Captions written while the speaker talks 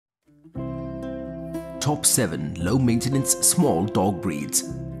Top 7 Low-Maintenance Small Dog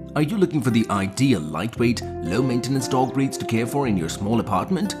Breeds. Are you looking for the ideal lightweight, low-maintenance dog breeds to care for in your small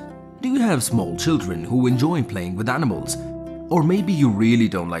apartment? Do you have small children who enjoy playing with animals? Or maybe you really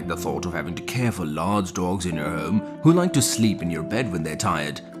don't like the thought of having to care for large dogs in your home who like to sleep in your bed when they're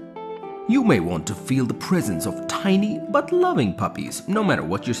tired. You may want to feel the presence of tiny but loving puppies, no matter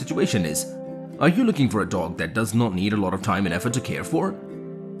what your situation is. Are you looking for a dog that does not need a lot of time and effort to care for?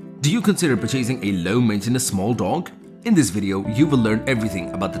 Do you consider purchasing a low-maintenance small dog? In this video, you will learn everything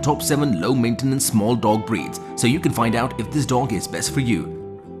about the top 7 low-maintenance small dog breeds so you can find out if this dog is best for you.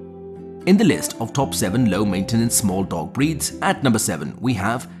 In the list of top 7 low-maintenance small dog breeds, at number 7 we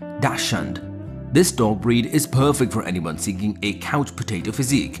have Dachshund. This dog breed is perfect for anyone seeking a couch potato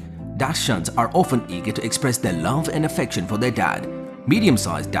physique. Dachshunds are often eager to express their love and affection for their dad.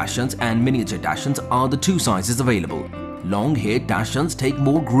 Medium-sized Dachshunds and miniature Dachshunds are the two sizes available. Long-haired Dachshunds take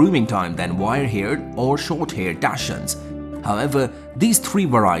more grooming time than wire-haired or short-haired Dachshunds. However, these three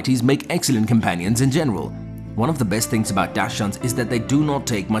varieties make excellent companions in general. One of the best things about Dachshunds is that they do not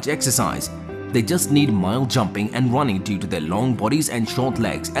take much exercise. They just need mild jumping and running due to their long bodies and short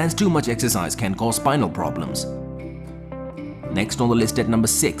legs, as too much exercise can cause spinal problems. Next on the list at number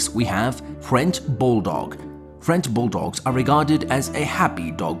 6 we have French Bulldog. French Bulldogs are regarded as a happy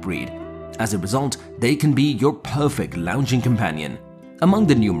dog breed. As a result, they can be your perfect lounging companion. Among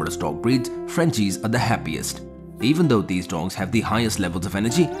the numerous dog breeds, Frenchies are the happiest. Even though these dogs have the highest levels of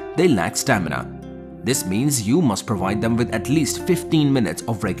energy, they lack stamina. This means you must provide them with at least 15 minutes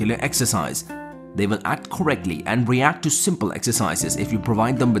of regular exercise. They will act correctly and react to simple exercises if you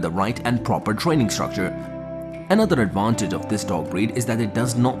provide them with the right and proper training structure. Another advantage of this dog breed is that it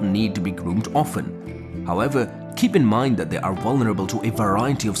does not need to be groomed often. However, keep in mind that they are vulnerable to a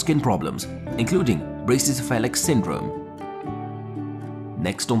variety of skin problems, including Brachycephalic syndrome.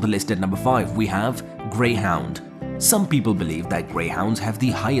 Next on the list at number 5 we have Greyhound. Some people believe that Greyhounds have the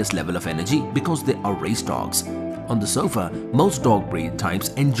highest level of energy because they are race dogs. On the sofa, most dog breed types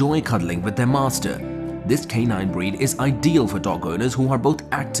enjoy cuddling with their master. This canine breed is ideal for dog owners who are both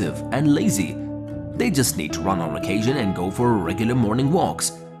active and lazy. They just need to run on occasion and go for regular morning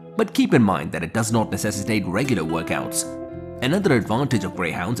walks. But keep in mind that it does not necessitate regular workouts. Another advantage of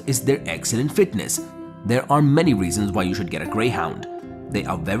Greyhounds is their excellent fitness. There are many reasons why you should get a Greyhound. They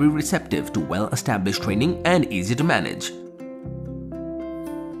are very receptive to well-established training and easy to manage.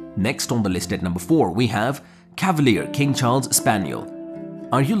 Next on the list at number 4 we have Cavalier King Charles Spaniel.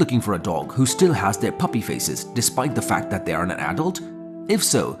 Are you looking for a dog who still has their puppy faces despite the fact that they are an adult? If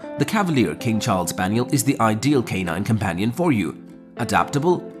so, the Cavalier King Charles Spaniel is the ideal canine companion for you.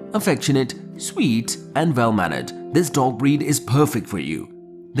 Adaptable, affectionate, sweet, and well-mannered, this dog breed is perfect for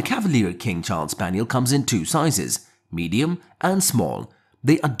you. The Cavalier King Charles Spaniel comes in 2 sizes, medium and small.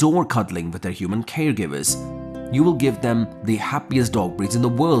 They adore cuddling with their human caregivers. You will give them the happiest dog breeds in the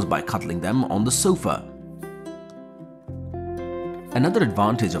world by cuddling them on the sofa. Another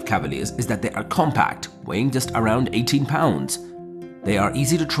advantage of Cavaliers is that they are compact, weighing just around 18 pounds. They are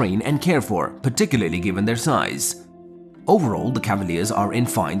easy to train and care for, particularly given their size. Overall, the Cavaliers are in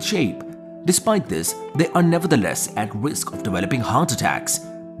fine shape. Despite this, they are nevertheless at risk of developing heart attacks.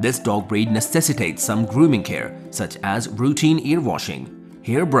 This dog breed necessitates some grooming care, such as routine ear washing,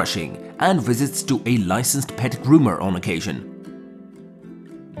 hair brushing, and visits to a licensed pet groomer on occasion.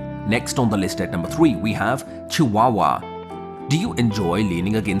 Next on the list at number 3 we have Chihuahua. Do you enjoy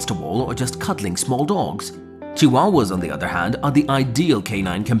leaning against a wall or just cuddling small dogs? Chihuahuas, on the other hand, are the ideal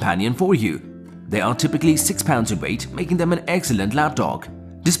canine companion for you. They are typically 6 pounds in weight, making them an excellent lap dog.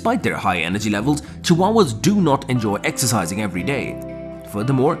 Despite their high energy levels, Chihuahuas do not enjoy exercising every day.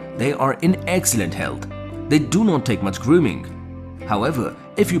 Furthermore, they are in excellent health. They do not take much grooming. However,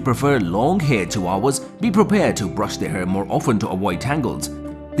 if you prefer long-haired Chihuahuas, be prepared to brush their hair more often to avoid tangles.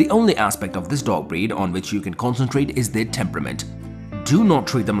 The only aspect of this dog breed on which you can concentrate is their temperament. Do not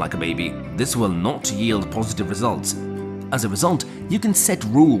treat them like a baby. This will not yield positive results. As a result, you can set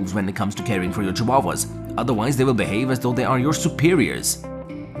rules when it comes to caring for your Chihuahuas, otherwise they will behave as though they are your superiors.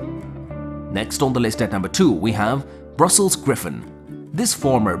 Next on the list at number 2 we have Brussels Griffon. This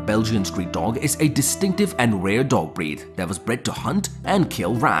former Belgian street dog is a distinctive and rare dog breed that was bred to hunt and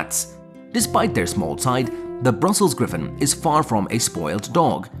kill rats. Despite their small size, the Brussels Griffon is far from a spoiled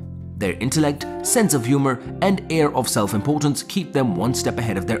dog. Their intellect, sense of humor, and air of self-importance keep them one step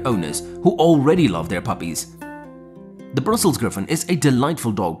ahead of their owners, who already love their puppies. The Brussels Griffon is a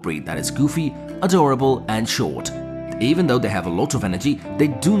delightful dog breed that is goofy, adorable, and short. Even though they have a lot of energy, they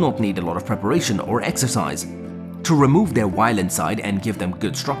do not need a lot of preparation or exercise. To remove their violent side and give them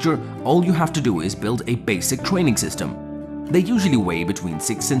good structure, all you have to do is build a basic training system. They usually weigh between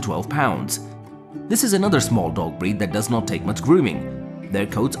 6 and 12 pounds. This is another small dog breed that does not take much grooming. Their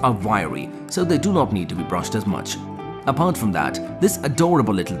coats are wiry, so they do not need to be brushed as much. Apart from that, this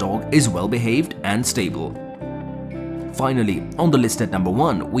adorable little dog is well behaved and stable. Finally, on the list at number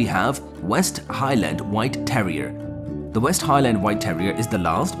 1, we have West Highland White Terrier. The West Highland White Terrier is the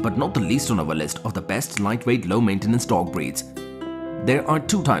last but not the least on our list of the best lightweight low-maintenance dog breeds. There are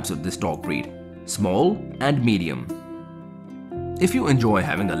 2 types of this dog breed, small and medium. If you enjoy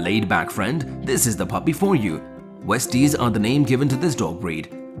having a laid-back friend, this is the puppy for you. Westies are the name given to this dog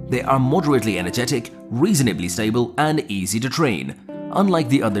breed. They are moderately energetic, reasonably stable, and easy to train. Unlike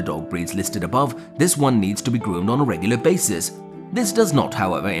the other dog breeds listed above, this one needs to be groomed on a regular basis. This does not,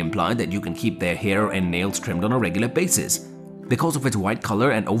 however, imply that you can keep their hair and nails trimmed on a regular basis. Because of its white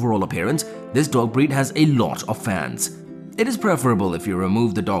color and overall appearance, this dog breed has a lot of fans. It is preferable if you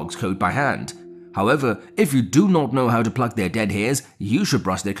remove the dog's coat by hand. However, if you do not know how to pluck their dead hairs, you should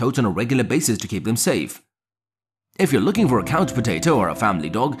brush their coats on a regular basis to keep them safe. If you're looking for a couch potato or a family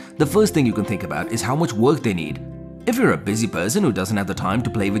dog, the first thing you can think about is how much work they need. If you're a busy person who doesn't have the time to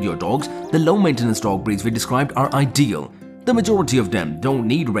play with your dogs, the low-maintenance dog breeds we described are ideal. The majority of them don't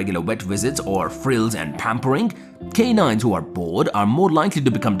need regular vet visits or frills and pampering. Canines who are bored are more likely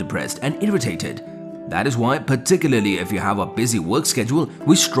to become depressed and irritated. That is why, particularly if you have a busy work schedule,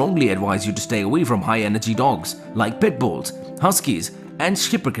 we strongly advise you to stay away from high-energy dogs like pit bulls, huskies, and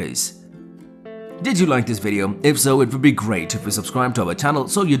schipperkes. Did you like this video? If so, it would be great if you subscribe to our channel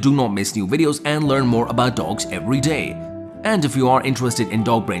so you do not miss new videos and learn more about dogs every day. And if you are interested in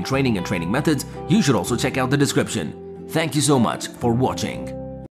dog brain training and training methods, you should also check out the description. Thank you so much for watching.